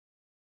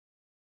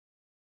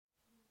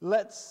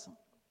Let's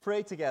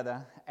pray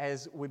together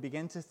as we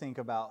begin to think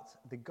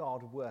about the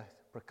God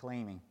worth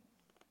proclaiming.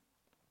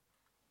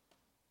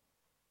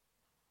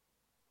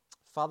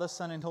 Father,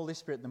 Son, and Holy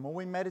Spirit, the more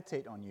we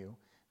meditate on you,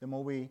 the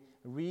more we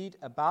read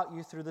about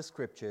you through the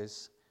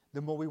Scriptures,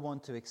 the more we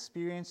want to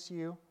experience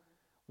you,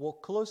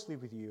 walk closely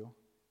with you,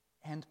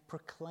 and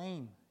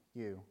proclaim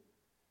you,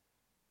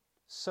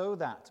 so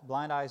that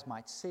blind eyes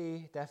might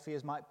see, deaf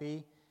ears might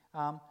be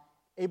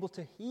able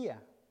to hear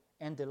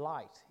and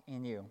delight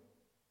in you.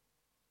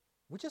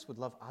 We just would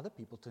love other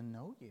people to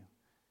know you,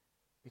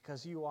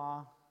 because you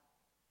are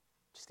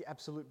just the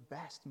absolute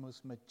best,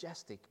 most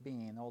majestic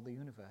being in all the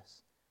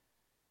universe.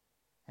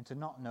 And to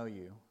not know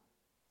you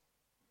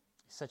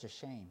is such a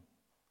shame.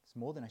 It's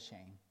more than a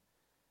shame.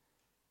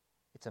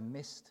 It's a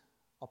missed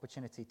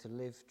opportunity to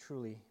live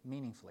truly,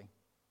 meaningfully.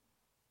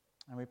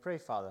 And we pray,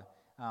 Father,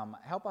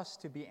 help us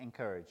to be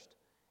encouraged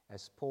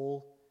as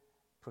Paul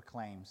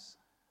proclaims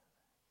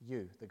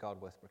you, the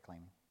God worth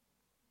proclaiming.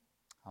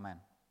 Amen.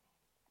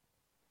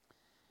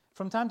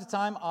 From time to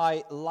time,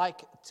 I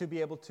like to be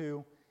able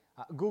to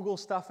Google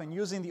stuff, and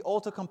using the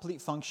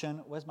autocomplete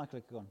function. Where's my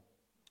clicker gone?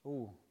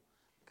 Ooh,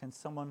 can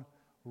someone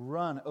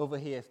run over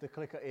here if the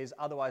clicker is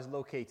otherwise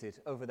located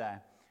over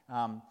there?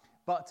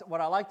 But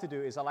what I like to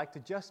do is I like to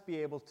just be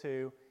able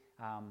to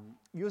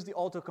use the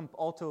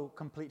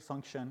autocomplete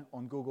function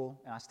on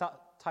Google, and I start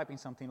typing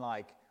something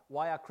like,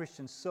 why are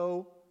Christians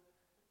so,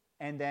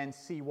 and then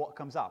see what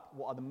comes up.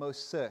 What are the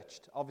most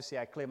searched? Obviously,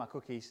 I clear my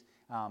cookies,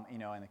 and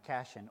the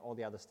cache and all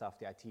the other stuff,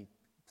 the IT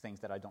things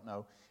that I don't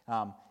know,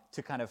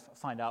 to kind of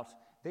find out.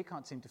 They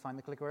can't seem to find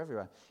the clicker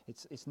everywhere.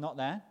 It's not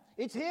there.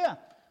 It's here!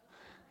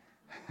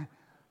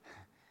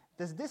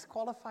 Does this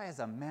qualify as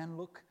a man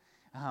look?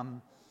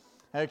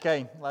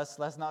 Okay,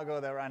 let's not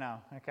go there right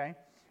now, okay?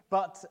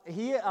 But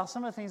here are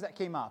some of the things that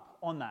came up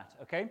on that,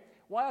 okay?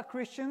 Why are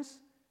Christians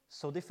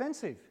so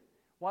defensive?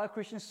 Why are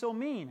Christians so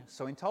mean,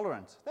 so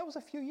intolerant? That was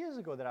a few years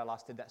ago that I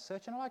last did that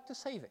search, and I like to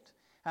save it.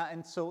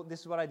 And so this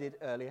is what I did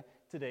earlier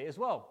today as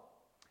well.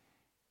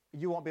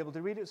 You won't be able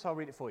to read it, so I'll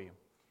read it for you.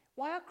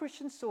 Why are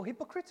Christians so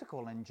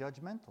hypocritical and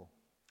judgmental?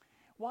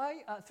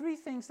 Why are 3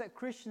 things that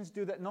Christians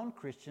do that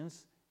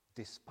non-Christians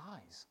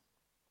despise?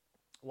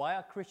 Why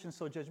are Christians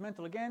so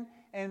judgmental again?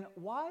 And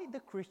why the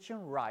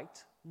Christian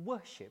right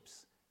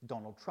worships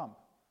Donald Trump?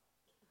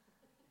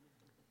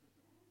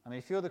 I mean,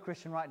 if you're the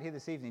Christian right here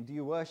this evening, do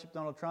you worship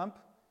Donald Trump?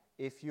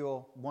 If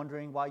you're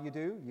wondering why you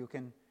do, you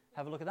can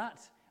have a look at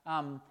that.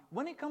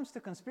 When it comes to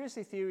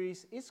conspiracy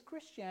theories, is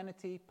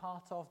Christianity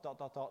part of ...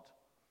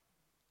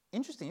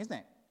 Interesting, isn't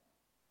it?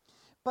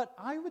 But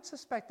I would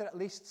suspect that at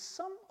least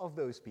some of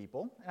those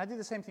people, and I did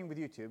the same thing with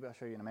YouTube, I'll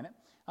show you in a minute,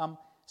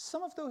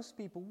 some of those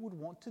people would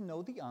want to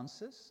know the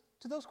answers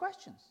to those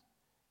questions,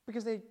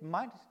 because they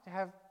might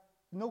have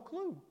no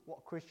clue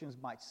what Christians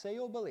might say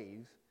or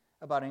believe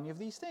about any of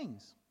these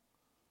things.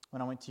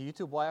 When I went to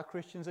YouTube, why are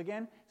Christians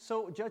again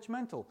so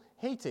judgmental,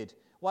 hated?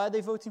 Why are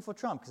they voting for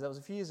Trump? Because that was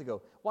a few years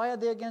ago. Why are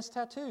they against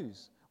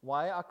tattoos?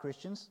 Why are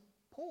Christians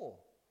poor?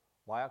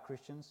 Why are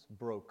Christians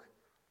broke?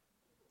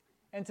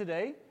 And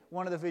today,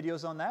 one of the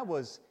videos on that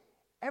was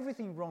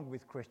everything wrong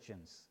with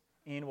Christians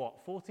in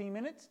 14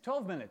 minutes?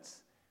 12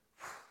 minutes.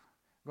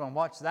 Go and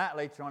watch that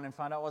later on and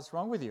find out what's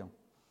wrong with you.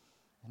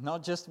 And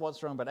not just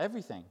what's wrong, but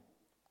everything.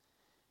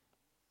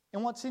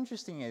 And what's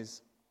interesting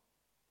is,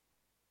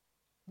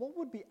 what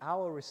would be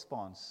our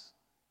response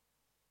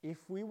if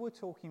we were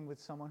talking with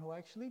someone who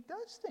actually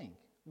does think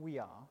we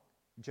are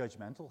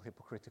judgmental,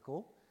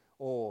 hypocritical,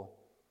 or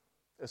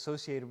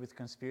associated with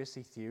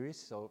conspiracy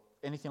theories or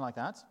anything like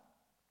that?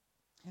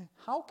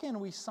 How can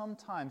we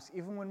sometimes,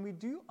 even when we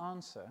do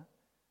answer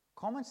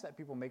comments that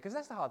people make, because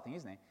that's the hard thing,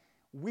 isn't it?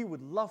 We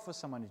would love for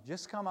someone to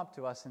just come up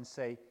to us and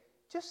say,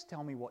 just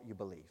tell me what you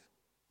believe.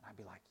 And I'd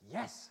be like,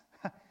 yes,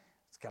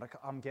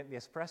 I'm getting the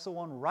espresso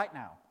one right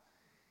now.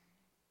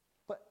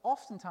 But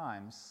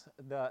oftentimes,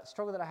 the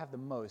struggle that I have the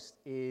most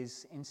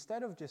is,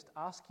 instead of just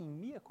asking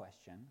me a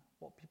question,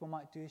 what people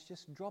might do is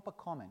just drop a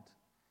comment.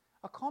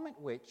 A comment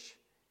which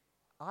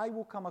I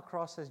will come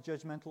across as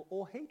judgmental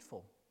or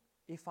hateful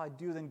if I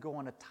do then go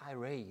on a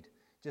tirade,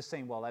 just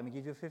saying, well, let me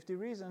give you 50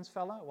 reasons,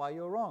 fella, why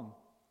you're wrong.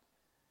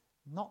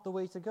 Not the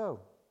way to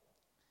go.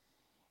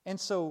 And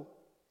so,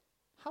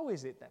 how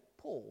is it that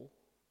Paul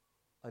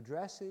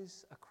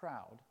addresses a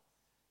crowd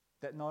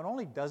that not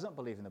only doesn't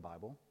believe in the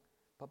Bible,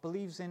 but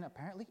believes in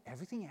apparently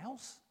everything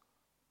else?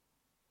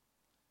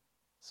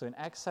 So in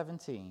Acts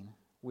 17,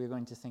 we're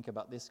going to think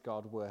about this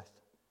God worth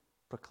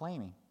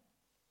proclaiming.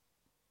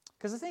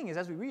 Because the thing is,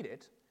 as we read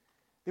it,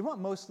 they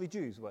weren't mostly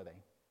Jews, were they?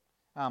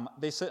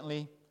 They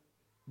certainly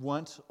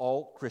weren't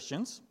all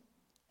Christians.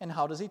 And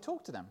how does he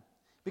talk to them?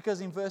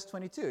 Because in verse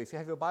 22, if you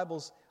have your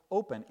Bibles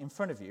open in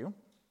front of you,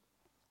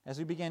 as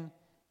we begin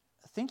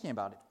thinking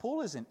about it,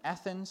 Paul is in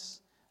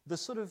Athens, the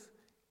sort of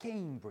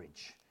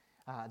Cambridge,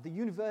 the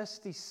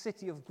university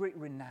city of great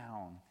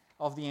renown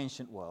of the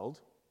ancient world.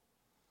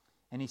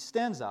 And he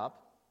stands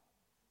up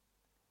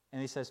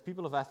and he says,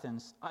 people of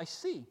Athens, I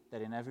see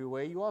that in every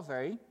way you are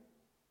very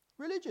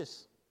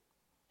religious.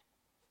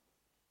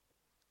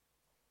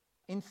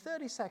 in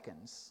 30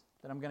 seconds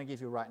that I'm going to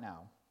give you right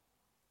now,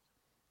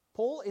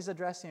 Paul is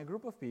addressing a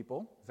group of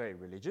people, very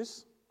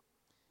religious.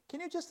 Can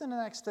you just in the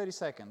next 30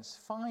 seconds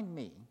find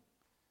me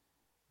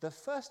the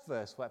first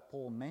verse where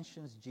Paul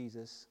mentions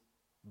Jesus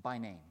by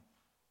name?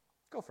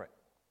 Go for it.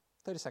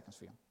 30 seconds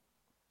for you.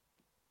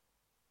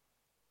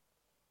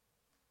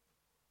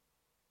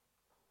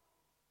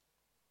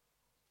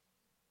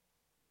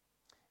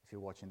 If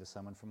you're watching the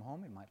sermon from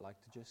home, you might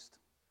like to just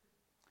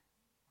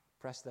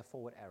press the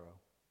forward arrow.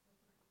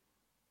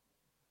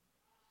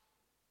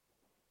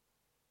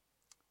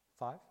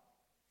 5,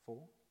 4,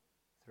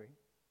 3,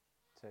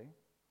 2.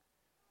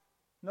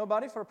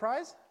 Nobody for a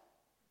prize?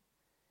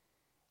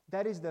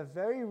 That is the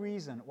very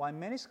reason why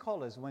many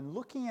scholars, when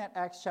looking at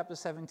Acts chapter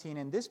 17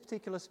 and this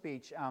particular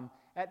speech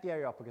at the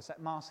Areopagus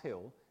at Mars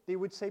Hill, they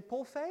would say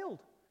Paul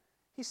failed.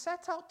 He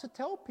set out to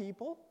tell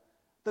people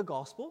the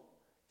gospel,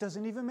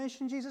 doesn't even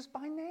mention Jesus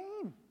by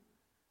name.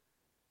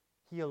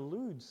 He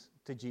alludes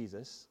to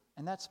Jesus,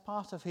 and that's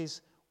part of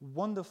his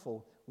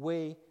wonderful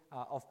way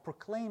of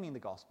proclaiming the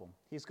gospel.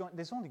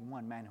 There's only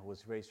one man who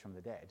was raised from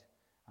the dead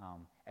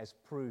as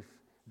proof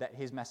that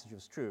his message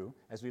was true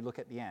as we look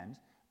at the end.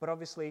 But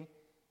obviously,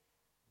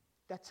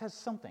 that says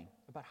something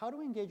about how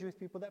to engage with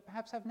people that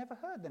perhaps have never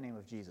heard the name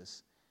of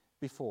Jesus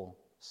before.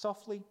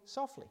 Softly,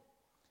 softly.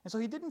 And so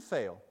he didn't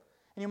fail.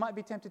 And you might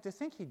be tempted to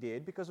think he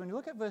did, because when you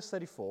look at verse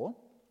 34,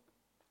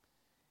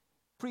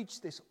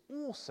 preach this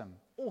awesome,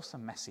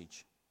 awesome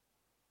message.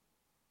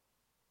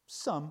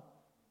 Some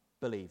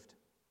believed.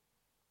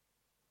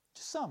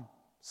 Just some.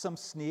 Some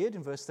sneered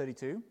in verse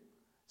 32.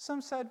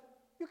 Some said,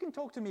 you can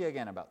talk to me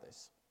again about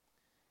this.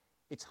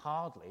 It's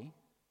hardly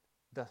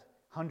the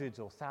hundreds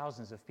or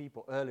thousands of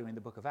people earlier in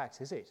the book of Acts,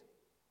 is it?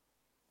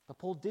 But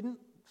Paul didn't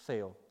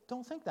fail.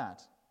 Don't think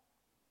that.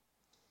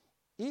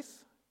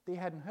 If they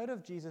hadn't heard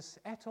of Jesus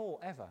at all,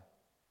 ever,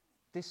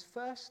 this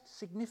first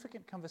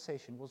significant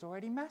conversation was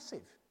already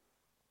massive.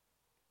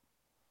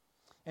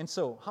 And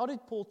so, how did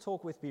Paul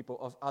talk with people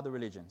of other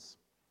religions?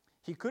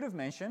 He could have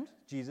mentioned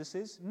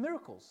Jesus'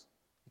 miracles.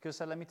 He could have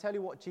said, let me tell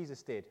you what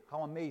Jesus did.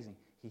 How amazing.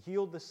 He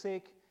healed the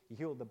sick. He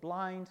healed the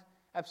blind.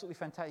 Absolutely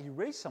fantastic. He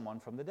raised someone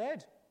from the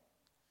dead.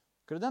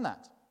 Could have done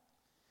that.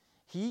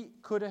 He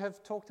could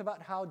have talked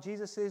about how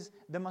Jesus is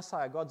the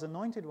Messiah, God's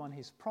anointed one,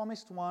 his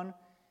promised one,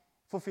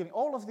 fulfilling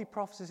all of the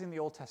prophecies in the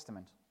Old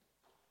Testament.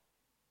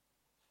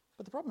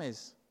 But the problem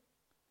is,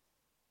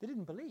 they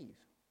didn't believe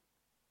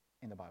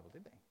in the Bible,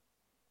 did they?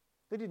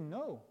 They didn't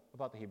know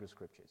about the Hebrew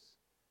Scriptures.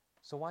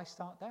 So why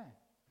start there?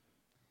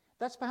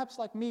 That's perhaps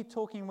like me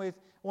talking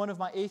with one of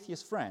my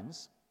atheist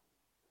friends.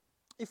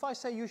 If I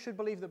say you should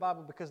believe the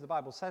Bible because the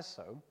Bible says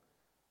so,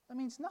 that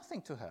means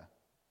nothing to her,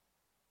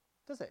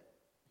 does it?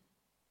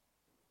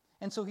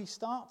 And so he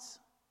starts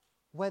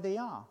where they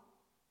are.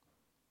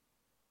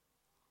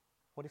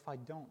 What if I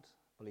don't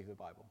believe the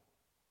Bible?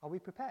 Are we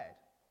prepared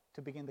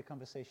to begin the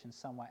conversation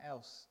somewhere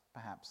else,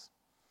 perhaps?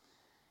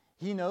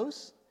 He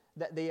knows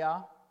that they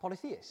are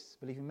polytheists,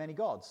 believing many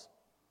gods.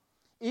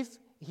 If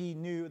he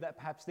knew that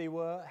perhaps they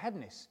were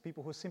hedonists,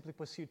 people who simply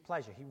pursued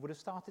pleasure, he would have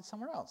started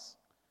somewhere else.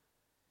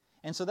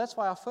 And so that's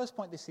why our first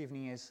point this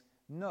evening is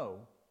know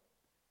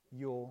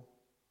your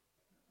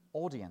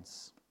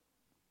audience.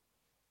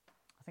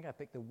 I think I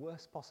picked the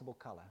worst possible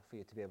color for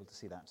you to be able to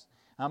see that.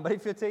 But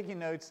if you're taking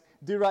notes,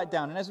 do write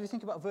down. And as we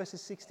think about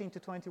verses 16 to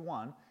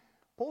 21,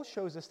 Paul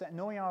shows us that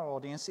knowing our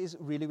audience is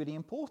really, really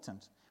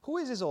important. Who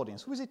is his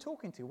audience? Who is he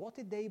talking to? What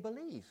did they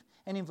believe?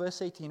 And in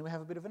verse 18, we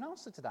have a bit of an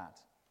answer to that.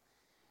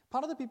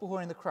 Part of the people who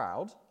are in the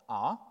crowd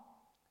are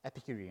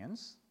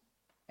Epicureans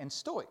and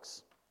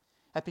Stoics.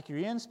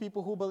 Epicureans,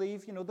 people who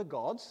believe, the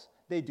gods,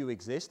 they do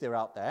exist, they're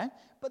out there,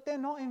 but they're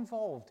not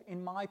involved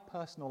in my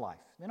personal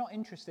life. They're not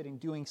interested in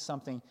doing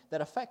something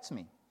that affects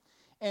me.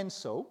 And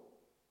so,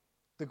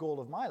 the goal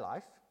of my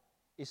life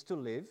is to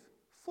live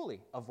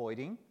fully,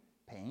 avoiding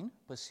pain,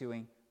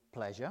 pursuing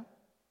pleasure,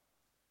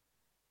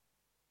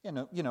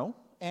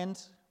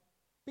 and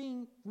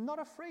being not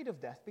afraid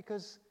of death,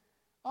 because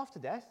after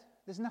death,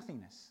 there's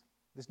nothingness.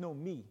 There's no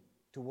me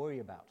to worry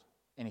about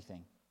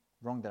anything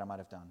wrong that I might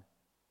have done.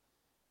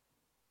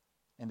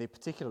 And they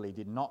particularly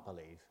did not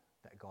believe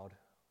that God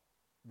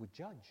would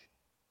judge.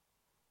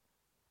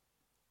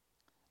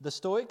 The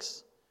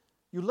Stoics,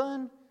 you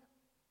learn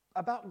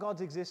about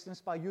God's existence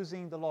by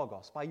using the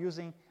Logos, by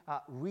using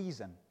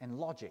reason and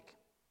logic.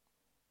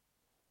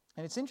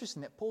 And it's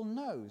interesting that Paul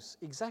knows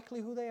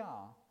exactly who they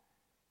are,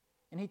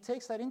 and he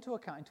takes that into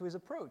account into his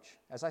approach,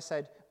 as I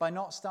said, by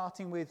not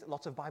starting with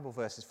lots of Bible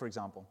verses, for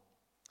example.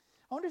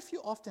 I wonder if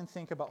you often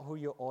think about who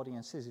your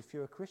audience is. If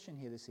you're a Christian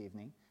here this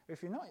evening, or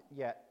if you're not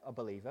yet a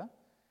believer,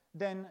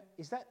 then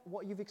is that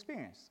what you've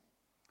experienced?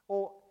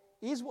 Or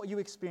is what you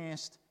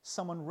experienced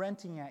someone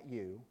ranting at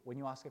you when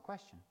you ask a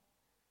question?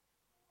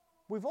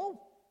 We've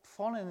all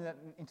fallen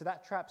into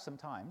that trap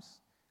sometimes.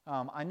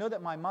 I know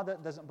that my mother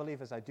doesn't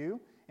believe as I do,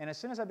 and as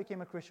soon as I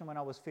became a Christian when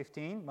I was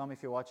 15, Mom,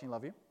 if you're watching,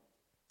 love you,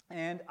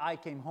 and I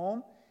came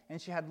home,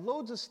 and she had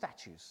loads of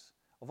statues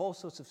of all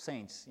sorts of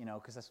saints,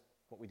 because that's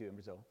what we do in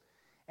Brazil.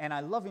 And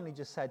I lovingly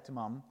just said to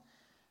Mom,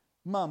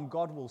 Mum,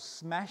 God will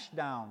smash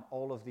down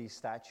all of these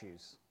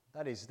statues.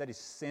 That is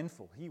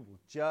sinful. He will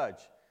judge.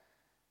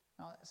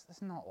 No,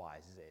 that's not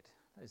wise, is it?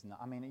 That is not.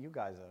 I mean, you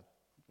guys are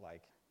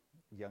like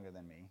younger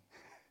than me,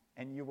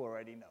 and you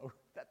already know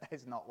that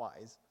is not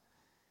wise.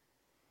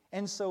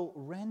 And so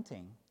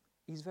renting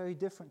is very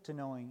different to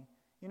knowing,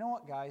 you know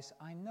what, guys,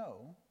 I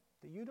know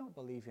that you don't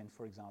believe in,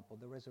 for example,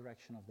 the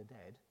resurrection of the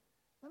dead.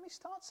 Let me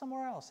start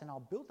somewhere else, and I'll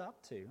build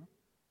up to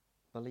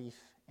belief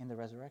in the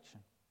resurrection.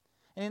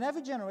 And in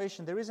every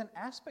generation, there is an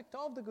aspect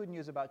of the good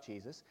news about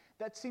Jesus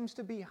that seems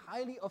to be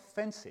highly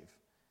offensive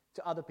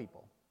to other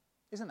people,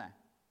 isn't there?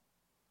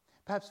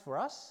 Perhaps for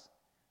us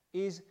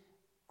is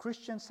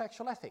Christian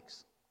sexual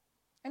ethics.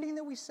 Anything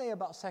that we say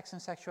about sex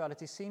and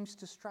sexuality seems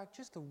to strike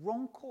just the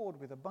wrong chord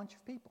with a bunch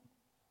of people.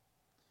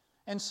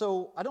 And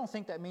so I don't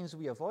think that means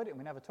we avoid it and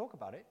we never talk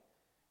about it,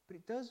 but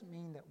it does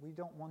mean that we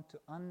don't want to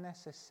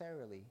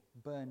unnecessarily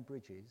burn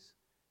bridges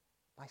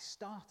by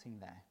starting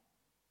there.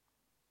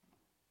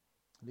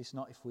 At least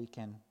not if we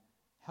can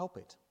help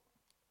it.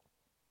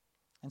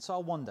 And so I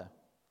wonder,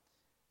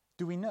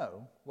 do we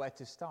know where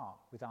to start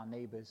with our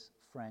neighbors,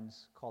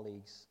 friends,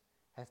 colleagues?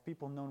 Have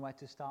people known where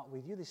to start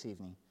with you this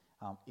evening,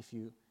 if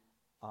you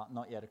are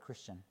not yet a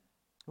Christian?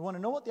 We want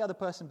to know what the other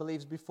person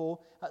believes before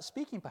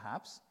speaking,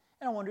 perhaps,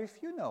 and I wonder if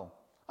you know.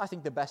 I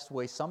think the best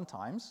way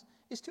sometimes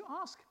is to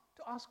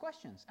ask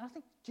questions. And I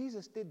think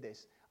Jesus did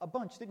this a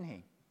bunch, didn't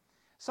he?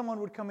 Someone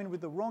would come in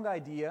with the wrong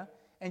idea,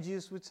 and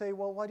Jesus would say,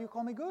 well, why do you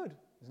call me good?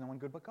 There's no one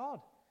good but God.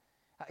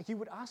 He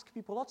would ask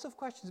people lots of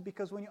questions,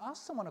 because when you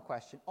ask someone a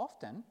question,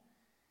 often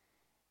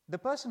the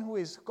person who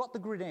has got the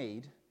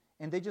grenade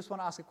and they just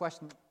want to ask a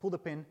question, pull the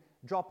pin,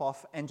 drop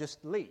off, and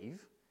just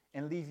leave,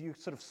 and leave you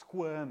sort of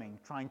squirming,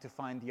 trying to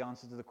find the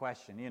answer to the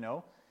question, you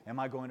know. Am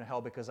I going to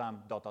hell because I'm ...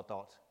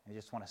 And you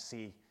just want to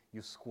see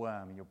you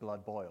squirm and your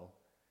blood boil.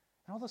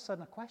 And all of a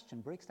sudden a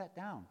question breaks that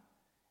down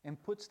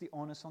and puts the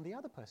onus on the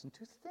other person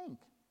to think.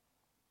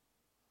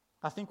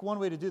 I think one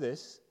way to do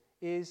this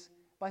is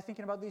by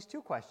thinking about these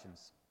two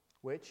questions,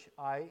 which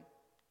I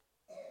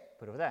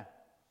put over there.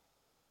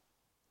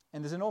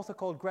 And there's an author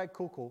called Greg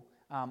Koukl,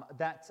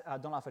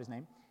 don't laugh at his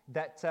name,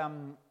 that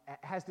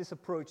has this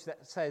approach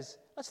that says,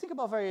 let's think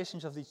about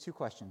variations of these two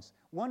questions.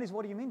 One is,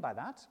 what do you mean by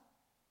that?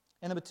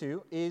 And number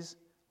two is,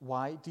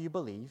 why do you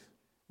believe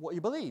what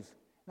you believe?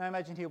 Now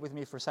imagine here with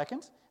me for a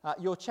second.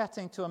 You're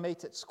chatting to a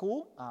mate at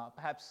school,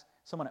 perhaps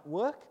someone at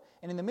work,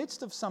 and in the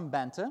midst of some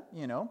banter,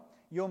 you know,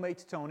 your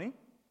mate Tony,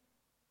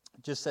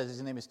 just says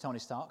his name is Tony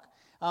Stark,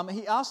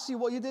 he asks you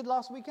what you did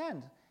last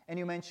weekend. And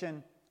you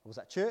mention, was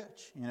at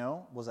church, you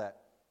know, was at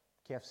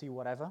KFC,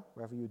 whatever,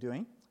 wherever you're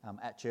doing,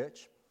 at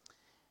church.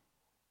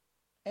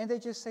 And they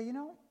just say, you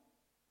know,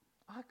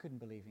 I couldn't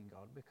believe in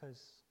God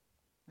because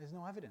there's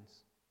no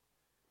evidence.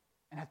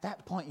 And at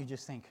that point you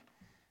just think,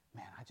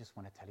 man, I just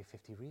want to tell you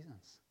 50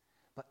 reasons.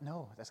 But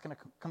no, that's going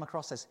to come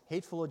across as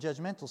hateful or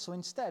judgmental. So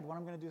instead, what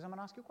I'm going to do is I'm going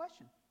to ask you a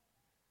question.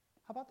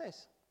 How about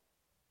this?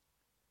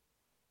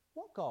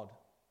 What God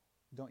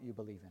don't you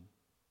believe in?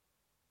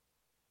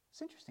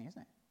 It's interesting,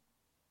 isn't it?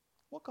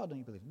 What God don't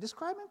you believe in?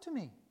 Describe him to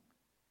me.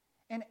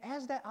 And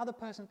as that other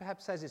person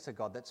perhaps says it's a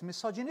God that's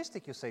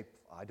misogynistic, you say,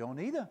 I don't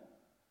either.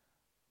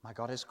 My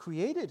God has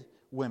created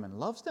women,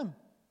 loves them.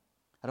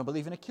 I don't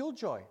believe in a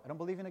killjoy. I don't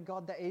believe in a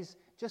God that is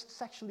just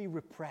sexually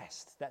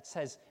repressed, that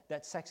says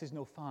that sex is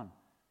no fun.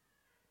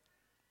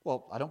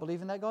 Well, I don't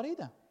believe in that God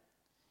either.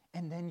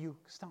 And then you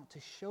start to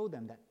show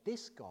them that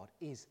this God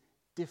is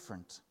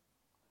different.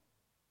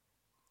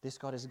 This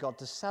God is a God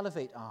to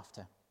salivate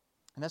after.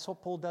 And that's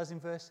what Paul does in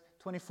verse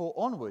 24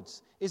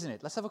 onwards, isn't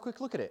it? Let's have a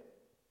quick look at it.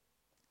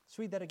 Let's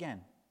read that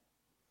again.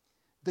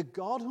 The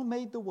God who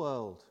made the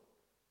world,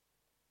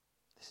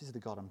 this is the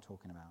God I'm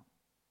talking about,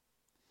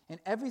 and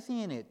everything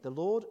in it, the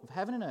Lord of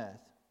heaven and earth,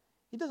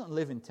 he doesn't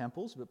live in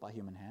temples but by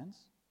human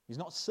hands. He's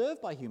not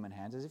served by human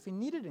hands as if he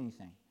needed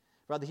anything.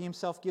 Rather, he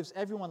himself gives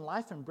everyone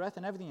life and breath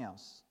and everything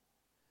else.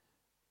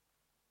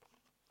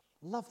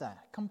 Love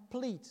that.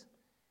 Complete.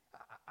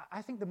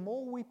 I think the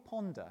more we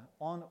ponder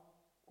on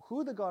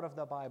who the God of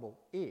the Bible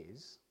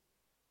is,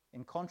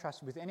 in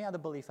contrast with any other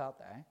belief out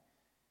there,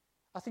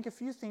 I think a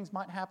few things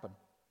might happen.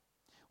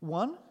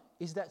 One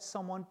is that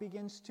someone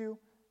begins to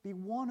be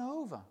won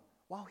over.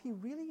 Wow, he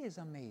really is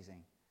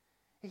amazing.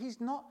 He's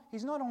not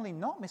only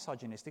not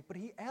misogynistic, but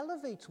he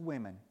elevates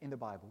women in the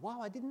Bible.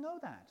 Wow, I didn't know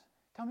that.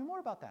 Tell me more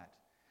about that.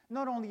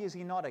 Not only is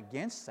he not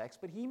against sex,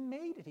 but he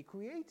made it, he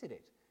created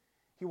it.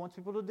 He wants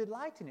people to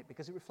delight in it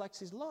because it reflects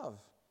his love.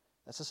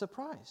 That's a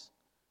surprise.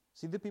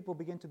 See, the people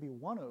begin to be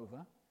won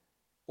over,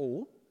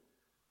 or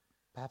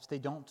perhaps they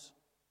don't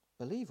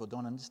believe or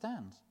don't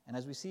understand. And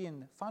as we see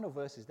in the final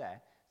verses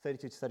there,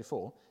 32 to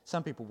 34,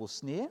 some people will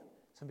sneer,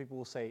 some people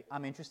will say,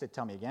 I'm interested,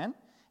 tell me again,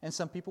 and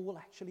some people will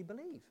actually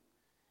believe.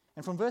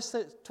 And from verse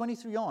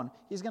 23 on,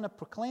 he's going to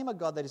proclaim a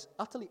God that is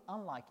utterly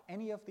unlike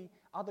any of the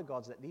other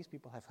gods that these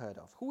people have heard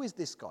of. Who is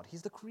this God?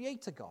 He's the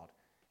creator God.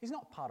 He's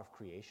not part of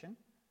creation,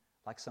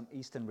 like some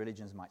Eastern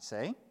religions might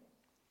say.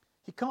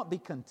 He can't be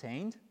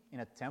contained in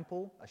a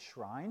temple, a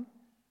shrine.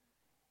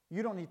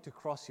 You don't need to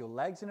cross your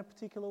legs in a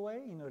particular way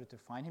in order to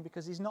find him,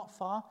 because he's not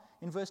far,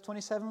 in verse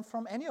 27,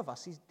 from any of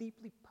us. He's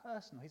deeply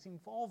personal. He's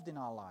involved in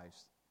our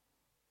lives.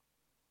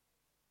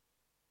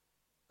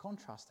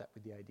 Contrast that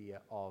with the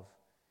idea of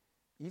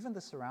even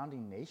the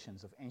surrounding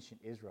nations of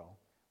ancient Israel,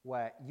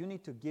 where you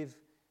need to give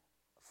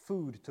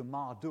food to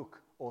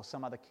Marduk or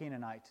some other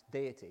Canaanite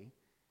deity,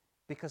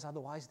 because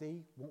otherwise they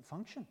won't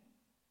function.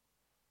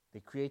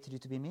 They created you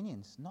to be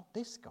minions, not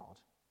this God.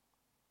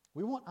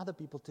 We want other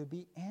people to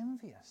be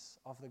envious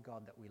of the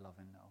God that we love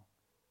and know.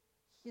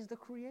 He is the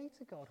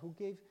creator God who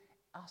gave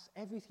us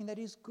everything that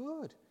is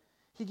good.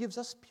 He gives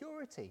us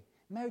purity,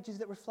 marriages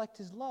that reflect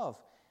his love,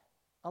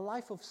 a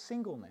life of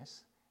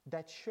singleness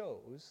that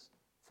shows,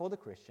 for the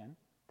Christian,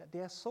 that they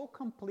are so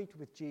complete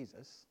with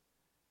Jesus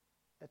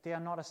that they are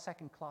not a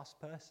second-class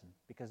person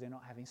because they're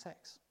not having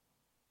sex.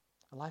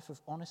 A life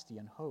of honesty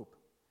and hope.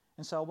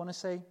 And so I want to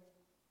say,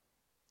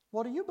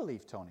 what do you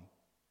believe, Tony?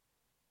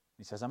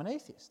 He says, I'm an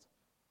atheist.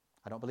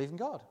 I don't believe in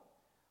God.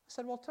 I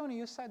said, well, Tony,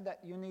 you said that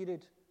you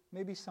needed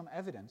maybe some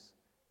evidence.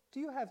 Do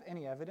you have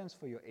any evidence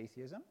for your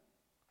atheism?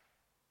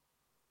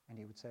 And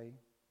he would say,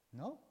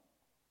 no.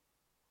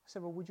 I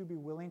said, well, would you be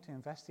willing to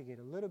investigate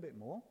a little bit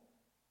more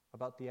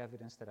about the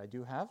evidence that I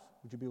do have?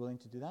 Would you be willing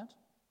to do that?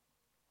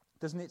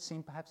 Doesn't it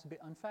seem perhaps a bit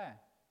unfair?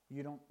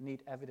 You don't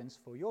need evidence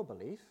for your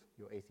belief,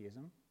 your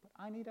atheism, but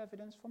I need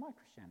evidence for my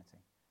Christianity.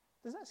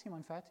 Does that seem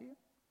unfair to you?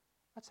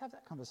 Let's have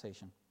that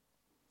conversation.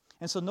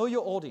 And so know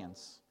your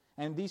audience.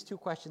 And these two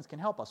questions can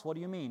help us. What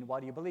do you mean? Why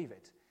do you believe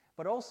it?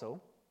 But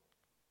also,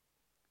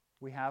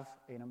 we have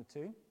a number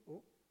 2.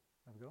 Oh,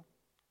 there we go.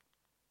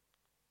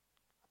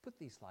 I put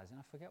these slides in.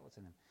 I forget what's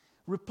in them.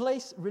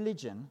 Replace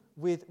religion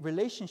with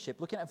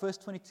relationship. Looking at verse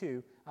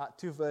 22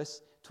 to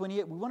verse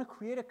 28, we want to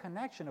create a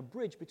connection, a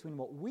bridge between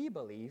what we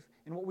believe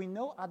and what we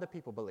know other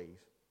people believe.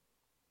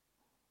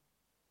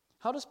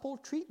 How does Paul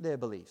treat their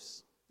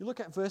beliefs? You look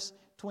at verse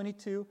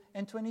 22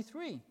 and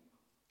 23.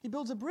 He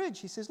builds a bridge.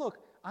 He says, look,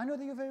 I know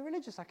that you're very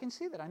religious. I can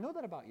see that. I know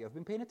that about you. I've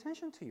been paying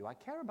attention to you. I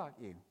care about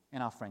you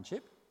in our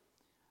friendship.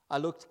 I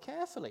looked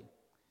carefully.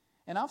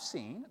 And I've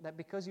seen that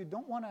because you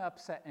don't want to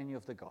upset any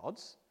of the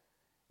gods,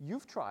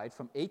 you've tried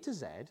from A to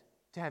Z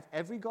to have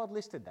every god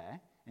listed there.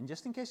 And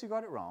just in case you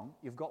got it wrong,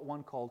 you've got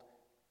one called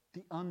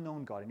the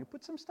unknown God. And you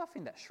put some stuff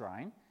in that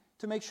shrine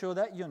to make sure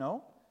that,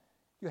 you're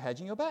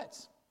hedging your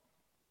bets.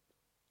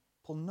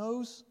 Paul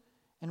knows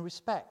and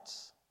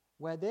respects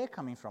where they're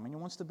coming from, and he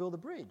wants to build a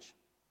bridge.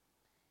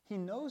 He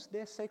knows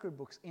their sacred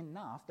books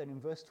enough that in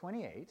verse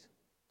 28, do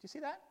you see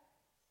that?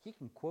 He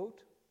can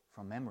quote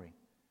from memory.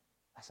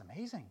 That's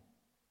amazing.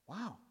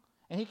 Wow.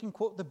 And he can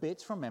quote the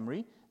bits from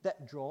memory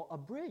that draw a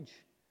bridge.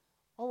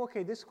 Oh,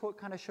 okay, this quote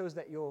kind of shows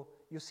that you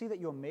see that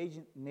you're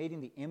made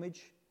in the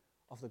image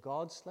of the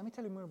gods. Let me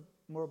tell you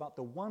more about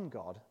the one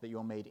God that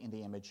you're made in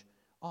the image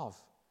of.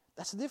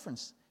 That's the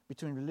difference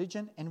between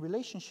religion and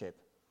relationship.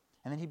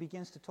 And then he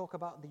begins to talk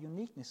about the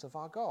uniqueness of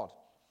our God.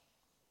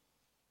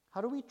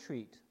 How do we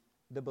treat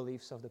the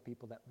beliefs of the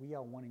people that we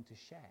are wanting to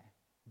share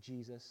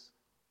Jesus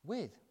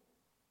with?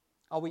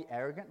 Are we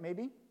arrogant,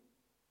 maybe?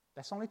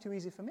 That's only too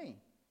easy for me,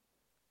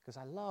 because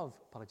I love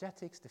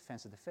apologetics,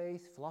 defense of the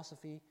faith,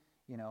 philosophy,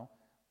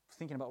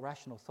 thinking about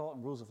rational thought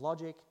and rules of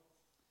logic.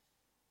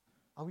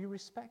 Are we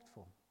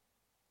respectful?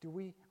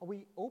 Are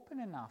we open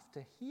enough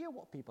to hear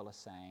what people are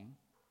saying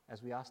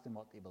as we ask them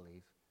what they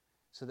believe,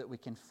 so that we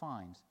can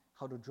find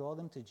how to draw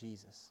them to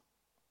Jesus?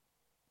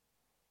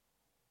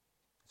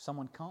 If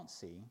someone can't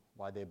see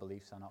why their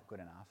beliefs are not good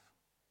enough,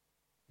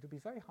 it'll be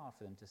very hard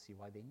for them to see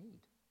why they need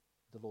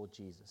the Lord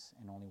Jesus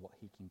and only what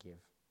he can give.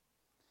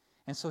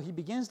 And so he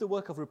begins the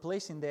work of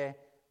replacing their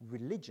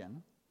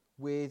religion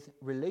with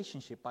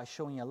relationship by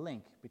showing a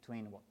link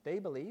between what they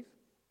believe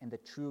and the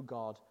true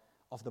God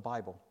of the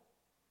Bible.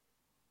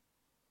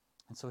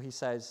 And so he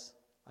says,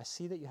 I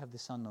see that you have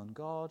this unknown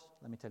God.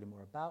 Let me tell you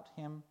more about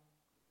him.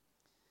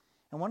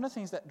 And one of the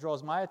things that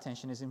draws my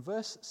attention is in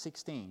verse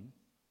 16,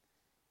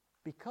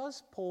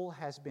 because Paul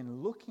has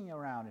been looking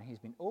around and he's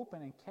been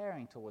open and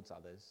caring towards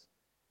others,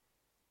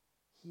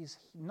 he's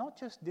not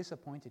just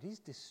disappointed, he's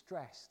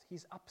distressed,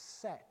 he's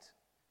upset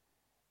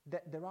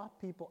that there are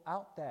people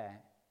out there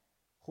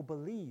who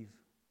believe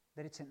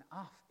that it's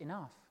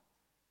enough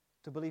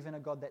to believe in a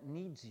God that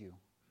needs you,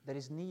 that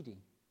is needy.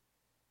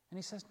 And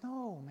he says,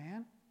 no,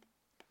 man,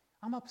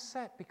 I'm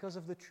upset because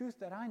of the truth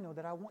that I know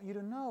that I want you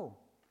to know.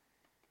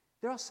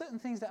 There are certain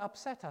things that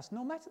upset us,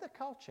 no matter the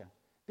culture,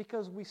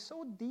 because we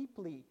so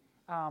deeply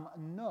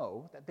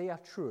know that they are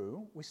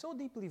true, we so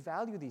deeply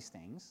value these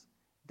things,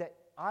 that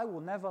I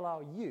will never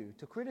allow you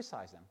to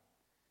criticize them.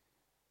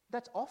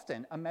 That's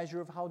often a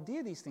measure of how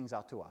dear these things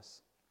are to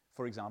us.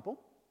 For example,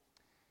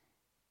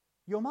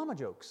 your mama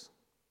jokes.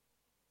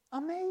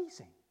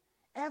 Amazing.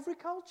 Every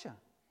culture.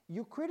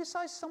 You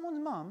criticize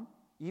someone's mom,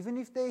 even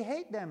if they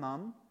hate their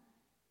mom,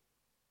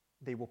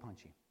 they will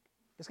punch you.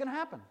 It's going to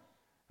happen.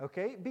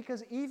 Okay?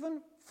 Because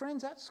even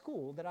friends at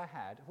school that I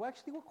had who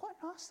actually were quite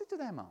nasty to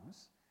their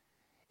moms,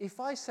 if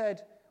I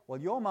said,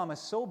 well, your mom is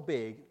so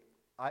big,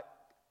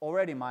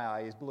 already my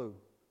eye is blue.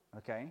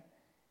 Okay?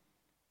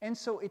 And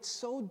so it's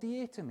so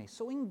dear to me,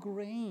 so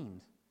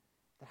ingrained,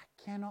 that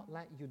I cannot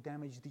let you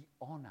damage the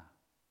honor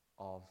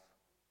of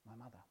my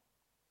mother.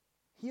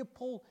 Here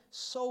Paul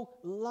so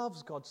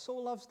loves God, so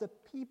loves the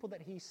people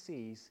that he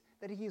sees,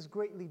 that he is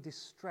greatly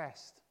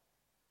distressed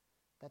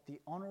that the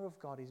honor of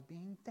God is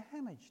being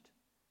damaged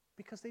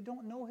because they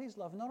don't know his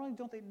love. Not only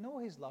don't they know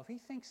his love, he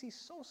thinks he's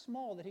so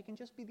small that he can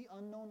just be the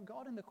unknown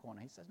God in the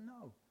corner. He says,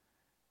 no,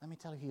 let me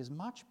tell you, he is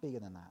much bigger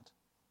than that.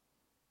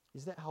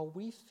 Is that how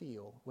we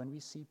feel when we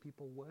see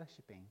people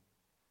worshiping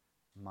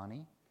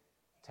money,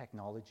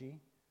 technology,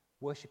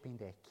 worshiping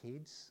their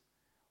kids,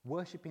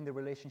 worshiping the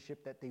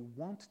relationship that they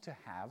want to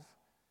have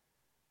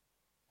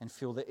and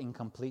feel they're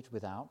incomplete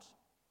without?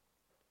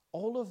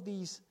 All of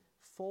these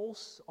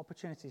false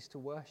opportunities to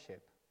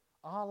worship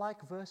are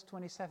like verse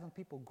 27,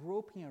 people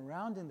groping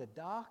around in the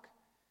dark,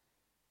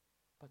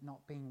 but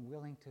not being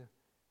willing to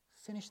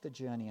finish the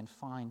journey and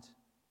find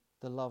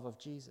the love of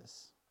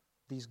Jesus.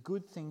 These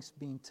good things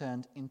being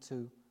turned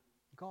into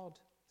God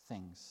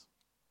things.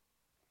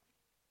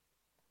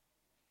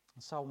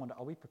 And so I wonder,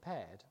 are we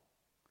prepared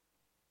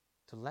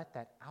to let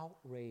that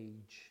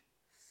outrage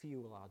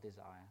fuel our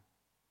desire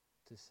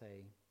to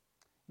say,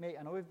 mate,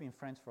 I know we've been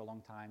friends for a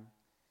long time,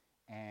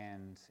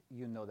 and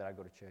you know that I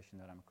go to church, you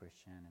know that I'm a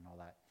Christian and all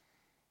that.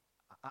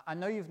 I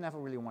know you've never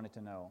really wanted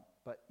to know,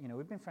 but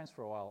we've been friends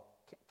for a while.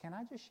 Can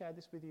I just share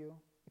this with you?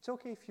 It's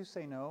okay if you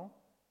say no,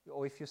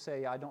 or if you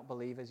say I don't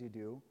believe as you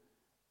do,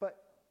 but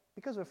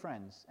because we're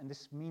friends, and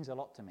this means a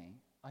lot to me,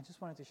 I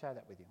just wanted to share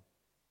that with you.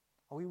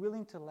 Are we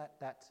willing to let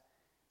that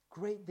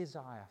great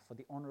desire for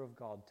the honor of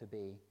God to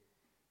be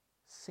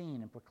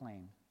seen and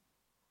proclaimed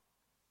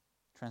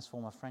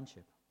transform a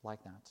friendship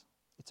like that?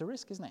 It's a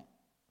risk, isn't it?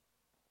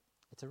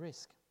 It's a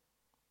risk.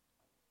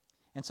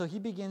 And so he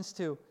begins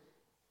to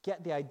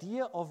get the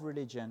idea of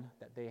religion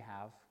that they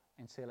have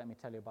and say, let me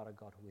tell you about a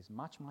God who is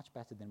much, much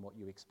better than what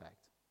you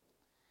expect.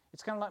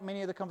 It's kind of like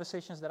many of the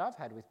conversations that I've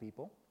had with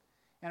people.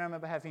 And I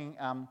remember having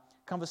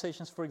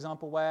conversations, for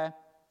example, where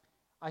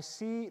I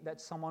see that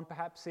someone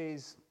perhaps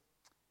is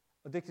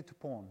addicted to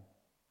porn.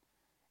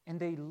 And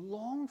they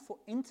long for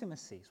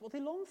intimacy. It's what they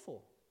long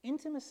for,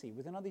 intimacy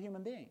with another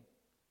human being.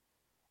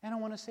 And I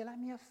want to say, let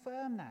me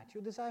affirm that.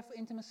 Your desire for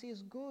intimacy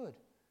is good.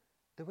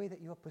 The way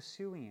that you are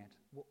pursuing it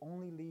will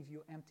only leave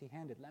you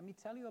empty-handed. Let me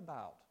tell you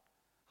about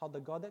how the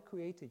God that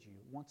created you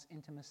wants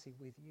intimacy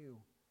with you.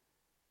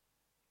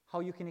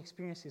 How you can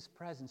experience his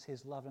presence,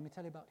 his love. Let me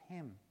tell you about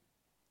him.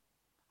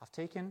 I've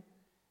taken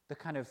the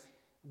kind of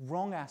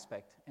wrong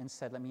aspect and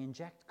said, let me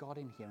inject God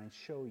in here and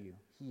show you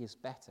he is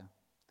better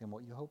than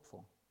what you hope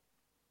for.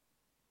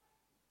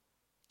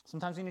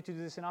 Sometimes we need to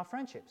do this in our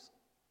friendships.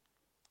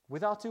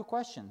 With our two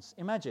questions,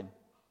 imagine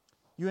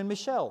you and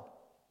Michelle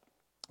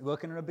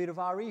working on a bit of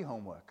RE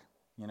homework,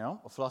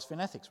 or philosophy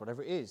and ethics,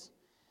 whatever it is.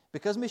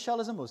 Because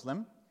Michelle is a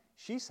Muslim,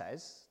 she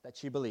says that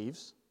she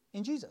believes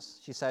in Jesus.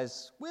 She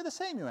says, we're the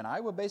same, you and I.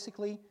 We're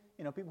basically,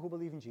 people who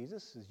believe in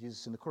Jesus, as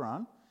Jesus in the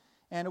Quran,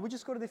 and we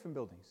just go to different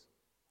buildings.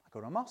 I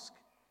go to a mosque,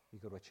 you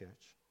go to a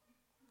church.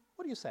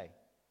 What do you say?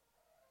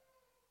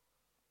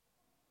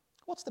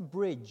 What's the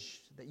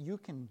bridge that you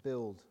can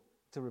build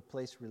to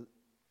replace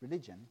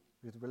religion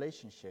with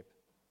relationship?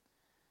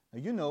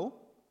 Now,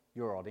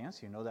 your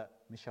audience, you know that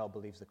Michelle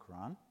believes the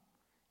Quran.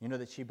 You know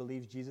that she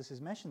believes Jesus is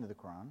mentioned in the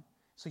Quran.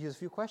 So here's a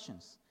few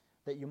questions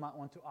that you might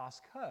want to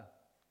ask her.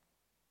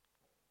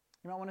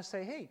 You might want to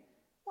say, hey,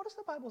 what does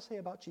the Bible say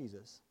about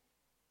Jesus?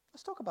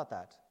 Let's talk about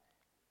that.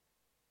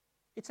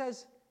 It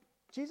says,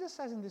 Jesus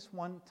says in this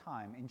one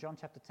time, in John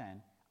chapter 10,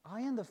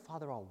 I and the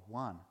Father are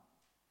one.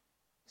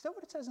 Is that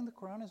what it says in the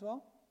Quran as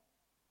well?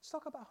 Let's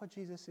talk about how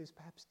Jesus is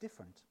perhaps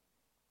different.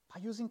 By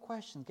using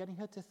questions, getting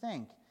her to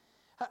think.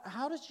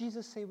 How does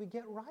Jesus say we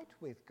get right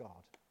with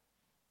God?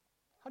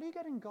 How do you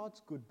get in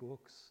God's good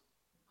books?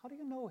 How do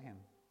you know him?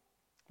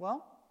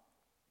 Well,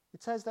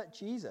 it says that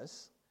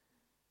Jesus,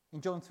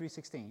 in John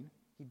 3:16,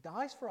 he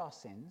dies for our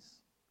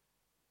sins,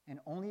 and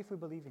only if we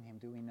believe in him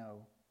do we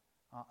know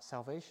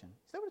salvation.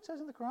 Is that what it says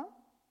in the Quran?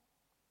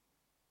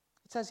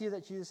 It says here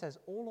that Jesus has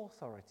all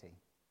authority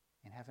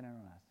in heaven and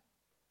on earth.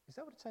 Is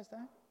that what it says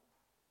there?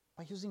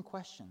 By using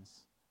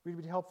questions. Really,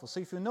 really helpful. So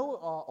if you know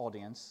our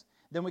audience,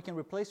 then we can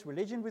replace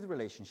religion with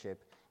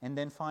relationship, and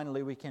then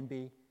finally we can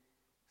be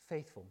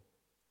faithful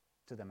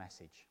to the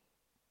message.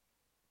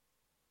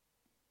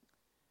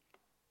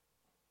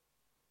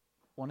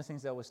 One of the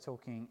things that I was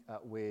talking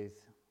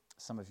with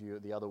some of you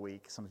the other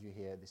week, some of you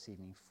here this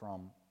evening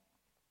from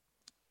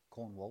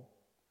Cornwall,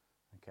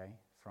 okay,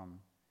 from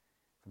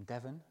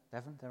Devon.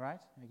 Devon, is that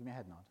right? Give me a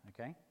head nod,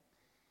 okay?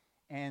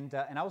 And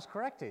I was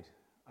corrected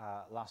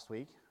last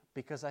week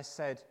because I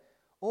said,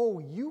 oh,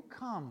 you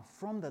come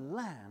from the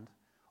land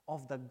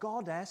of the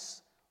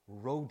goddess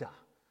Rhoda.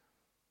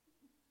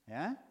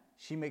 Yeah?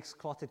 She makes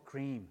clotted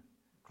cream.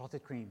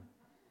 Clotted cream.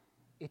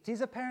 It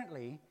is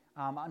apparently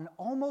an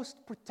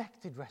almost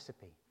protected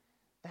recipe.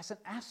 There's an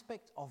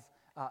aspect of,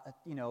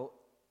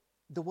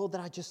 the world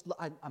that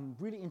I'm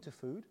really into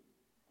food.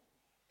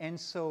 And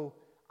so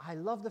I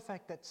love the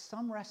fact that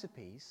some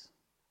recipes,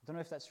 I don't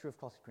know if that's true of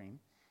clotted cream,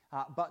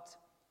 but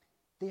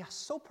they are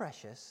so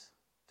precious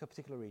to a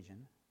particular region,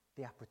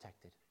 they are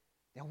protected.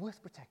 They are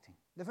worth protecting.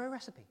 The very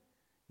recipe,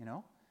 you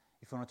know.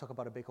 If you want to talk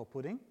about a Bakewell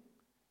pudding,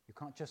 you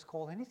can't just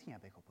call anything a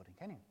Bakewell pudding,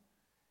 can you?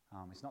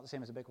 It's not the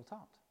same as a Bakewell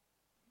tart.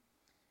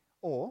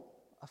 Or,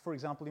 for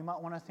example, you might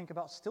want to think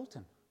about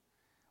Stilton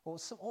or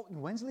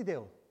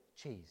Wensleydale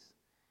cheese.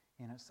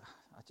 You know,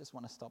 I just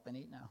want to stop and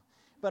eat now.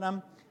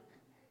 But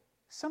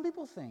some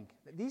people think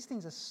that these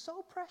things are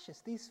so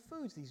precious, these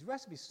foods, these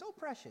recipes, so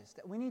precious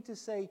that we need to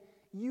say,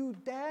 you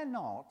dare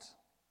not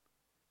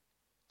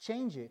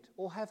change it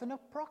or have an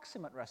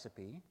approximate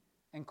recipe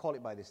and call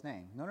it by this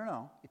name. No, no,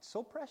 no. It's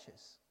so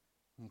precious.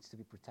 It needs to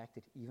be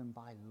protected even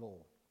by law.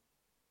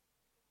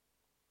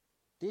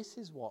 This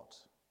is what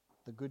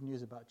the good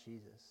news about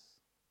Jesus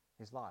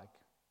is like,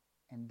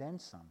 and then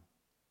some.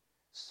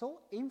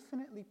 So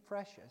infinitely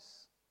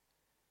precious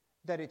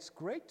that it's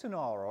great to know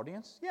our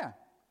audience. Yeah,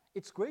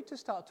 it's great to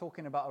start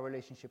talking about our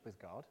relationship with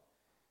God.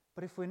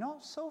 But if we're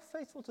not so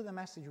faithful to the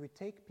message, we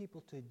take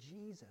people to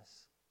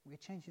Jesus, we're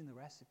changing the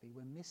recipe.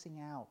 We're missing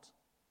out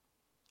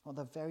on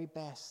the very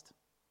best.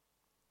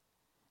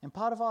 And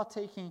part of our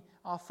taking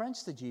our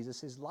friends to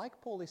Jesus is,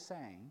 like Paul is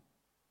saying,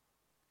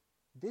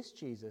 this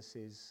Jesus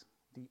is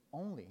the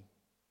only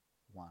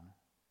one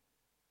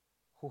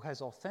who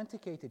has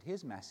authenticated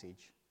his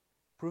message,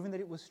 proving that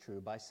it was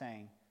true by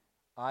saying,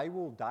 I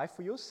will die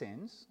for your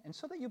sins, and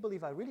so that you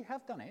believe I really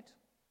have done it,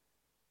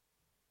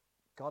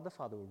 God the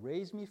Father will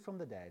raise me from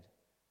the dead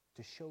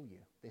to show you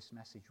this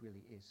message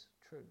really is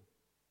true.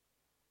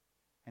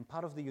 And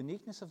part of the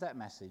uniqueness of that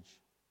message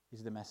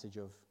is the message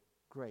of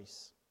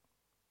grace.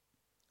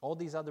 All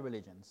these other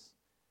religions,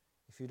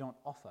 if you don't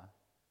offer,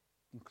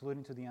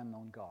 including to the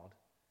unknown God,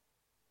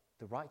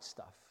 the right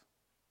stuff,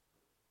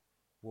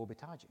 will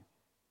betide you.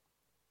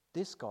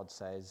 This God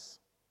says,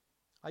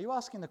 are you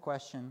asking the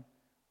question,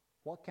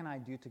 what can I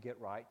do to get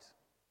right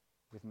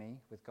with me,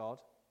 with God?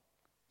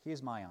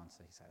 Here's my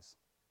answer, he says.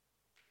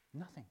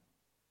 Nothing.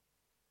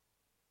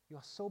 You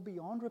are so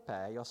beyond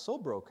repair, you're so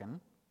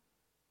broken,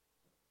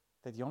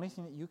 that the only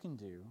thing that you can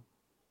do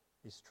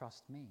is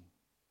trust me.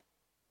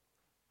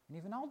 And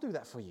even I'll do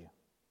that for you.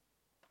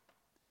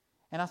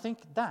 And I think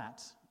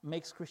that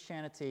makes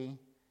Christianity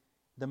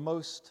the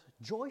most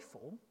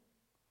joyful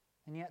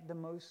and yet the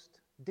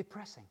most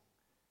depressing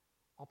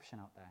option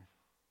out there.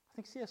 I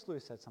think C.S.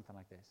 Lewis said something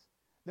like this.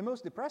 The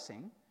most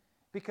depressing,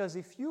 because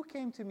if you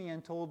came to me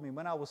and told me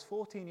when I was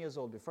 14 years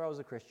old, before I was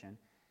a Christian,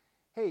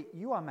 hey,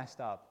 you are messed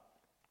up,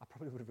 I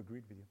probably would have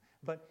agreed with you.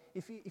 But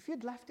if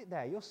you'd left it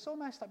there, you're so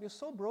messed up, you're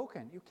so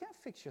broken, you can't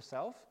fix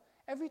yourself.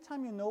 Every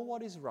time you know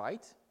what is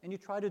right and you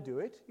try to do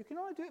it, you can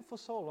only do it for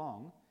so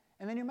long,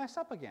 and then you mess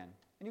up again.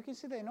 And you can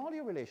see that in all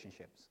your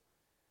relationships.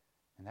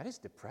 And that is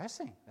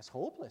depressing. That's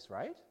hopeless,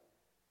 right?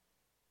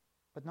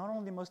 But not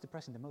only the most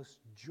depressing, the most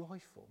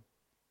joyful.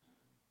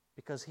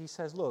 Because he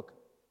says, look,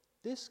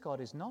 this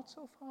God is not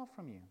so far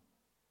from you.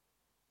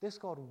 This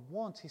God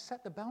wants, he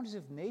set the boundaries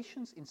of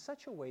nations in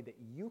such a way that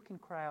you can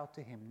cry out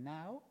to him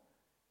now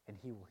and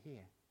he will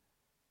hear.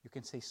 You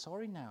can say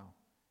sorry now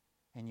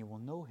and you will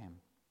know him.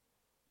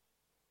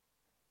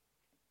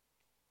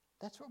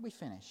 That's where we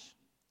finish.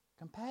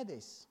 Compare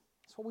this.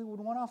 That's what we would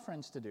want our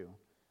friends to do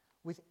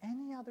with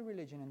any other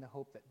religion in the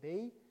hope that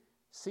they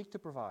seek to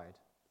provide.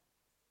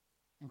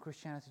 And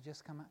Christianity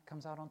just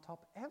comes out on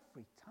top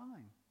every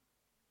time.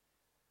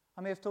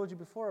 I may have told you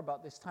before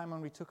about this time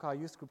when we took our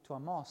youth group to a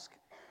mosque,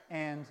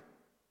 and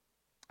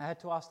I had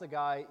to ask the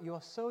guy, you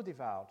are so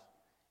devout,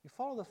 you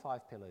follow the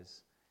 5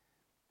 pillars.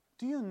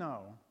 Do you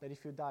know that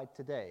if you died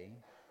today,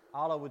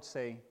 Allah would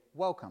say,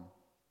 welcome?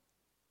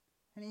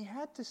 And he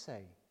had to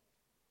say,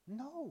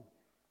 no.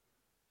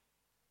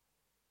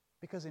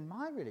 Because in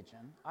my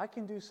religion, I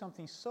can do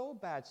something so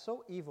bad,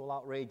 so evil,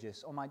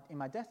 outrageous in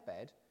my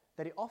deathbed,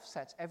 that it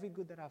offsets every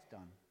good that I've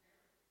done.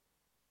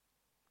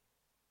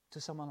 To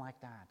someone like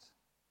that,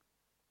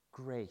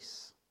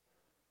 grace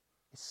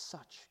is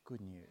such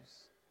good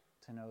news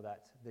to know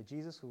that the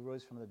Jesus who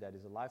rose from the dead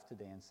is alive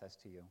today and says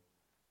to you,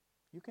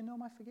 you can know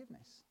my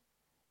forgiveness.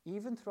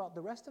 Even throughout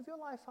the rest of your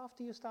life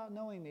after you start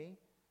knowing me,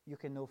 you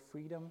can know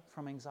freedom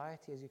from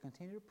anxiety as you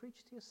continue to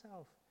preach to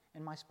yourself,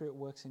 and my Spirit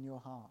works in your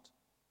heart.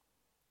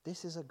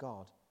 This is a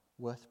God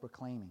worth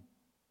proclaiming.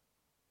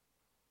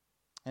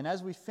 And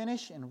as we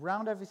finish and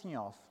round everything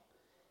off,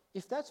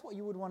 if that's what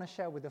you would want to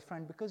share with a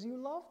friend because you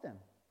love them,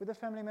 with a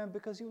family member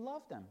because you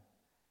love them,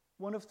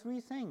 one of 3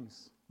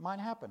 things might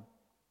happen.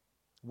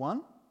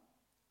 1,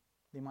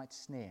 they might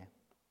sneer.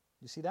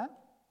 You see that?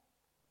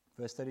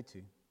 Verse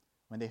 32.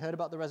 When they heard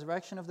about the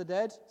resurrection of the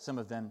dead, some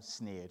of them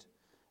sneered.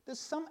 There's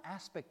some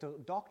aspect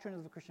of doctrine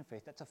of the Christian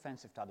faith that's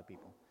offensive to other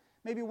people.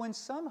 Maybe when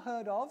some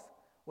heard of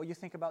what you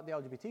think about the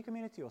LGBT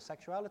community or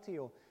sexuality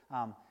or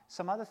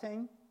some other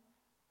thing,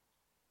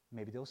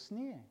 maybe they'll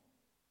sneer.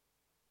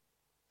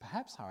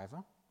 Perhaps,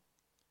 however,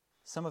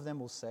 some of them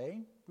will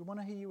say, we want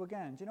to hear you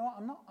again. Do you know what?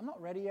 I'm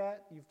not ready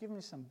yet. You've given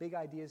me some big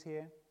ideas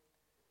here.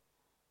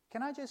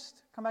 Can I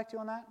just come back to you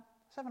on that?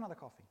 Let's have another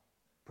coffee.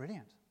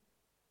 Brilliant.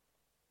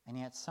 And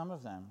yet some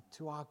of them,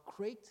 to our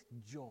great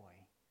joy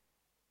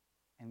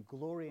and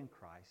glory in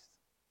Christ,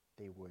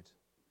 they would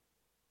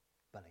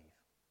believe.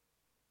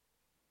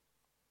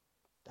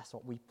 That's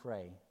what we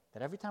pray,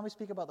 that every time we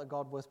speak about the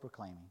God worth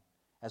proclaiming,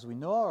 as we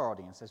know our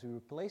audience, as we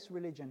replace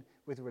religion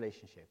with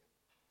relationship,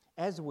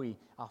 as we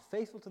are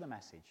faithful to the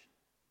message,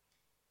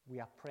 we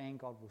are praying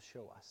God will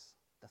show us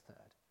the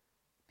third,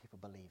 people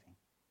believing.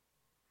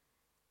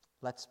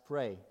 Let's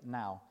pray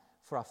now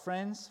for our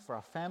friends, for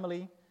our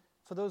family,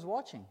 for those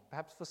watching,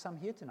 perhaps for some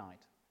here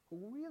tonight,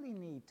 who really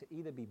need to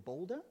either be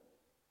bolder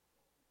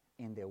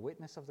in their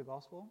witness of the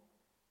gospel,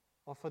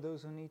 or for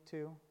those who need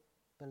to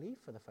believe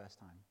for the first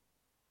time.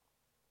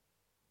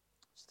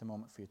 Just a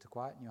moment for you to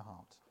quieten your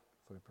heart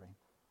before we pray.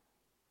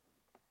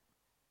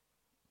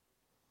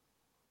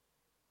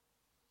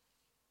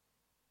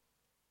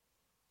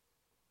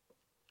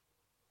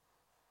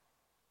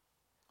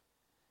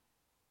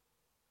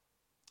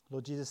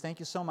 Lord Jesus, thank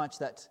you so much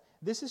that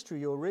this is true.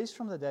 You're raised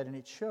from the dead, and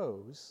it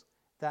shows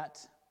that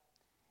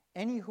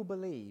any who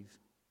believe,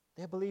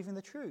 they believe in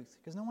the truth,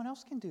 because no one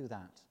else can do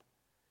that.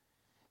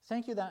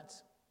 Thank you that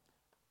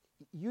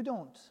you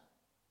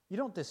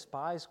don't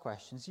despise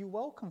questions, you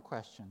welcome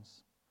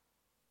questions.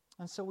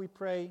 And so we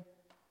pray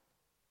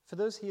for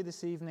those here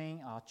this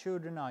evening, our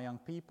children, our young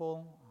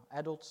people, our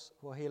adults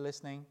who are here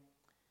listening,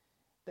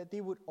 that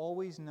they would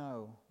always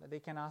know that they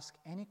can ask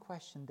any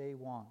question they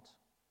want,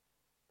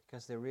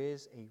 because there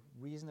is a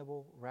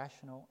reasonable,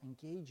 rational,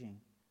 engaging,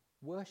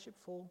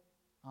 worshipful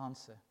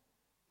answer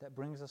that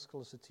brings us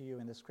closer to you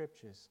in the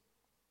Scriptures.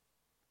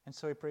 And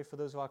so we pray for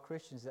those who are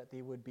Christians that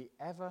they would be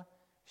ever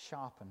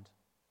sharpened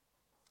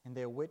in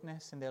their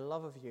witness, in their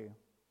love of you.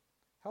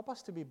 Help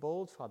us to be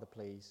bold, Father,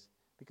 please,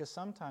 because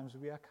sometimes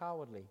we are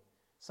cowardly.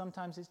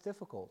 Sometimes it's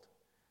difficult.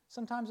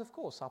 Sometimes, of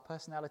course, our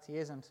personality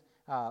isn't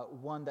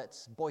one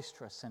that's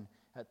boisterous and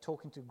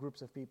talking to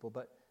groups of people,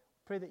 but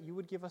pray that you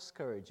would give us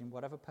courage in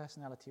whatever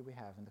personality we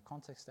have, in the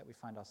context that we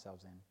find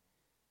ourselves in.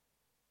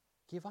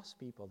 Give us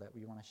people that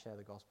we want to share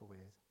the gospel with.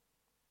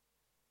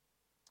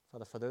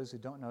 Father, for those who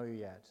don't know you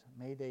yet,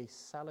 may they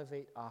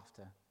salivate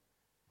after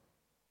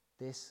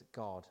this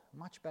God,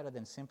 much better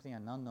than simply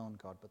an unknown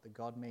God, but the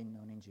God made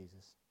known in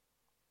Jesus.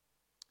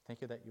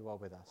 Thank you that you are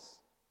with us.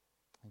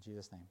 In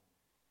Jesus' name,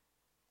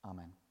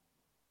 amen.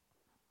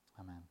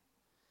 Amen.